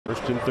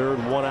First and third,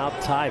 one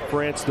out, Ty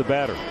France the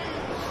batter.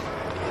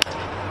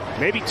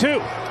 Maybe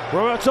two.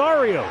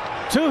 Rosario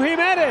to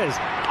Jimenez.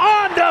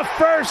 On to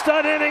first,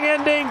 an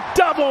inning-ending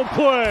double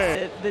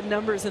play. The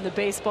numbers in the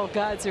baseball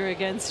gods are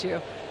against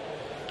you.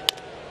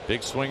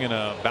 Big swing and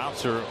a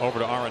bouncer over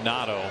to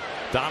Arenado.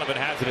 Donovan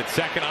has it at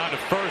second, on to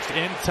first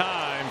in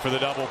time for the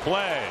double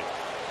play.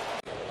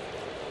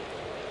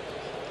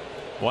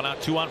 1 out,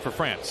 2 on for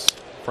France.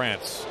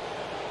 France.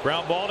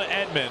 Ground ball to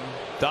Edman.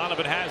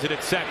 Donovan has it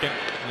at second,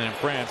 and then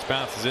France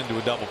bounces into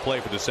a double play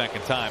for the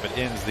second time. It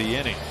ends the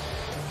inning.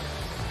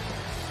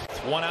 It's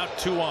 1 out,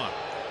 2 on.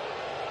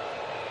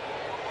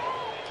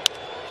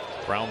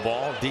 Ground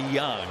ball,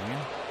 DeYoung.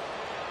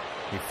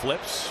 He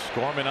flips.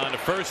 Gorman on to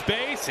first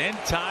base in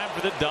time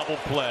for the double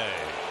play.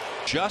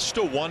 Just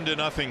a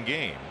 1-0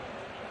 game.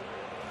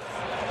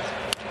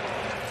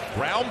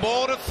 Ground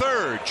ball to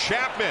third.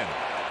 Chapman.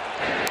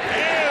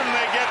 And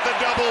they get the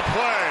double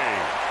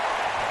play.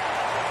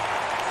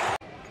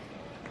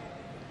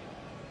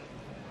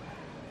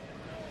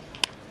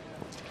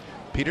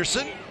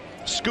 Peterson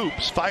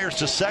scoops, fires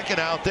to second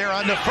out there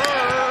on the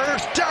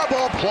first.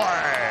 Double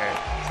play.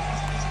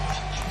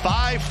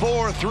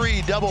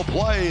 5-4-3 double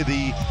play.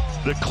 The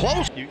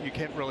close. You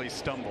can't really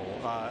stumble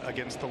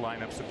against the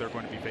lineups that they're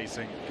going to be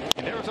facing.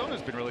 And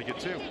Arizona's been really good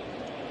too.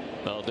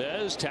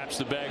 Valdez taps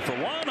the bag for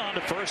one, on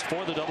to first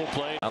for the double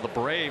play. Now the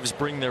Braves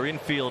bring their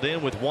infield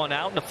in with 1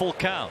 out and a full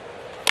count.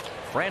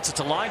 France, it's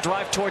a line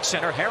drive towards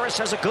center. Harris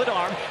has a good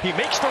arm. He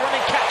makes the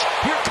running catch.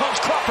 Here comes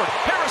Crawford.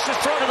 Harris is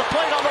thrown to the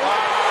plate on the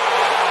right.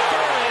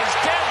 Is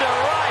dead to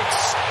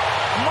rights.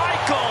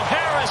 Michael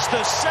Harris,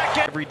 the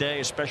second. Every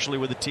day, especially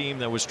with a team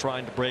that was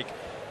trying to break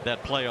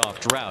that playoff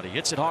drought. He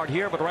hits it hard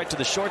here, but right to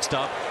the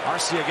shortstop.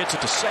 Arcia gets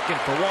it to second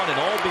for one, and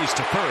Albies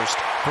to first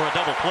for a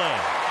double play.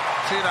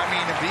 See what I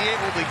mean? To be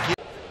able to get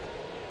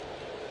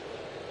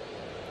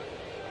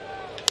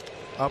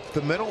up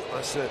the middle.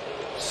 That's a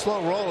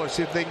slow roller.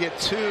 See if they get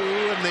 2,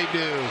 and they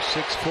do.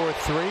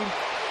 6-4-3.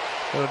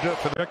 That'll do it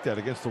for that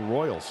against the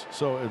Royals.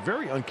 So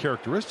very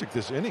uncharacteristic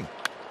this inning.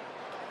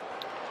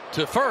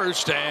 To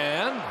first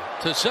and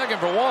to second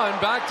for one.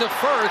 Back to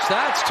first.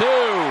 That's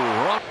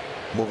 2.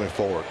 moving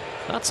forward.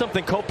 Not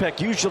something Kopech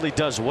usually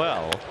does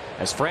well.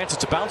 As France,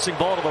 it's a bouncing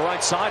ball to the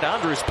right side.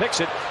 Andrews picks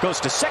it, goes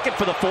to second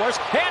for the force.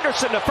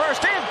 Anderson to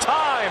first in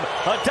time.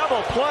 A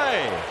double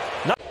play.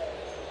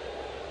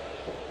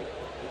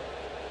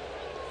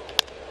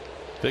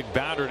 Big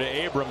bounder to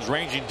Abrams,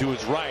 ranging to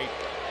his right.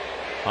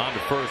 On to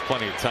first,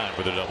 plenty of time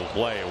for the double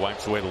play. It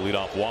wipes away the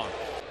leadoff walk.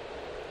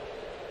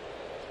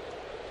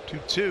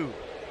 2-2.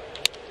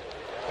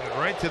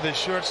 Right to the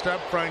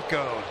shortstop,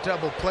 Franco.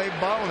 Double play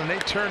ball, and they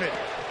turn it.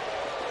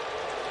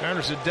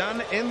 Mariners are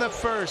done in the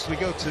first. We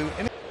go to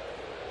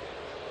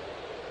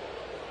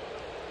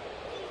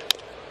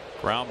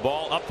Ground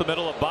ball up the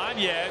middle of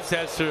Banez,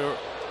 has to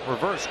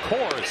reverse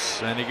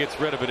course, and he gets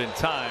rid of it in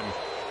time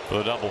for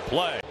the double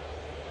play.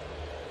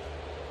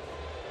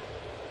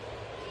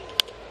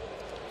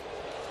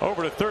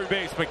 Over to third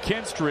base,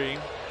 McKinstry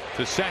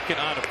to second,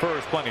 on to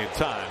first, plenty of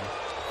time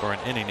for an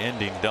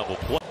inning-ending double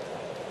play.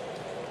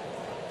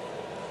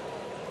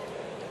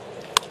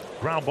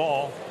 Ground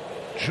ball,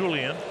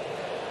 Julian,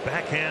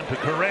 backhand to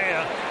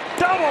Correa,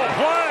 double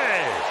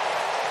play!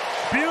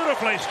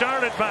 Beautifully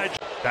started by...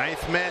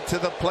 Ninth man to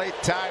the plate,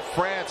 Ty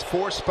France,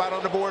 4 spot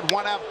on the board,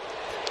 1 out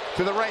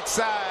to the right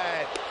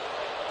side.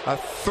 A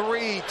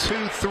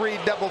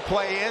 3-2-3 double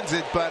play ends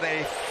it, but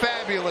a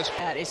fabulous...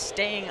 That is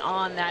staying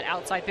on that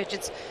outside pitch.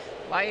 It's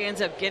why he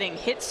ends up getting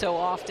hit so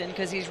often,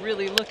 because he's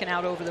really looking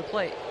out over the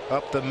plate.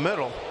 Up the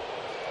middle.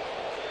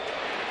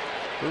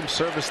 Room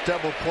service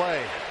double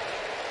play.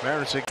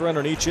 Mariners run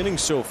on each inning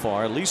so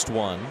far, at least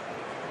one.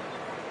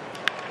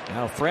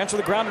 Now France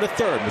with the ground to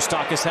third.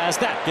 Moustakas has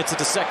that. Gets it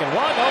to second. 1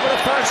 over to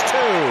first. 2.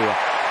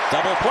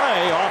 Double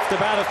play off the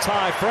bat of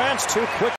Ty France. 2 quick.